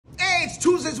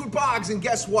Tuesdays with Boggs, and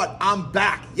guess what? I'm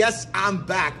back. Yes, I'm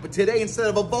back. But today, instead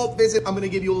of a vault visit, I'm going to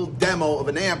give you a little demo of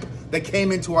an amp that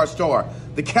came into our store.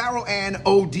 The Carol-Ann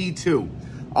OD-2.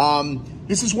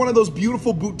 This is one of those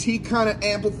beautiful boutique kind of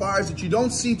amplifiers that you don't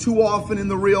see too often in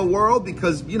the real world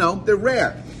because, you know, they're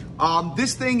rare.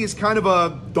 This thing is kind of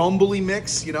a Dumbly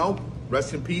mix, you know.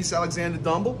 Rest in peace, Alexander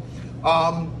Dumble.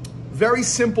 Very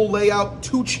simple layout,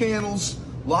 2 channels,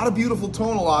 a lot of beautiful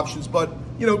tonal options, but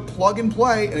you know, plug and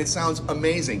play, and it sounds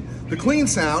amazing. The clean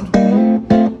sound. It's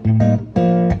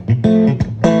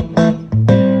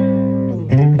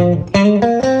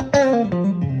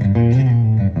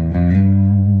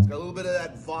got a little bit of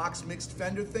that Vox mixed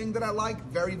Fender thing that I like.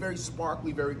 Very, very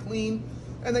sparkly, very clean.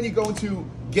 And then you go into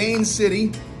Gain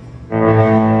City.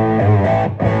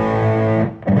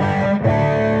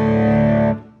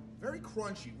 Very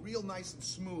crunchy, real nice and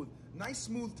smooth. Nice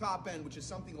smooth top end, which is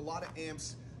something a lot of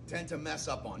amps tend to mess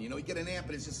up on. You know, you get an amp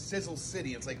and it's just sizzle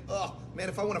city. It's like, oh, man,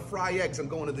 if I want to fry eggs, I'm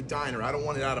going to the diner. I don't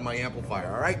want it out of my amplifier,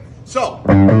 all right? So,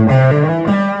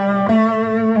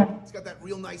 it's got that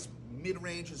real nice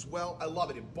mid-range as well. I love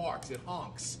it. It barks. It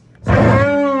honks. 2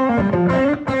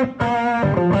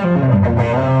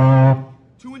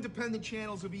 independent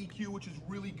channels of EQ, which is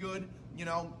really good. You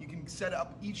know, you can set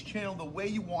up each channel the way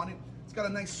you want it. It's got a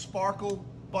nice sparkle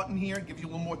button here, gives you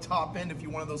a little more top end if you're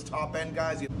one of those top end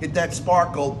guys. You hit that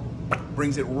sparkle,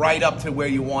 brings it right up to where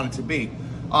you want it to be.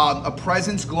 A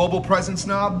presence, global presence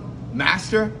knob,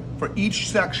 master for each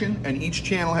section, and each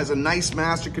channel has a nice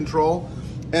master control.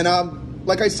 And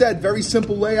like I said, very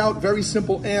simple layout, very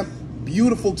simple amp,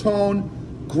 beautiful tone,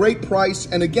 great price,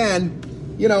 and again,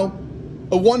 you know,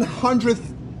 a 1/100th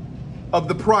of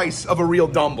the price of a real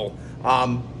Dumble,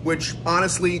 which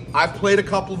honestly, I've played a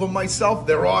couple of them myself.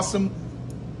 They're awesome.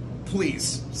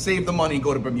 Please, save the money and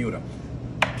go to Bermuda.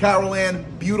 Carol-Ann,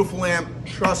 beautiful amp.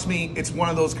 Trust me, it's one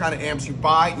of those kind of amps you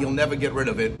buy, you'll never get rid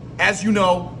of it. As you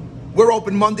know, we're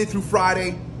open Monday through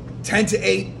Friday, 10 to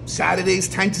 8, Saturdays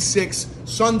 10 to 6,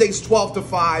 Sundays 12 to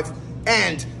 5,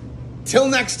 and till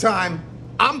next time,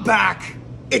 I'm back.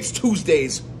 It's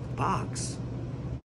Tuesdays, Boggs.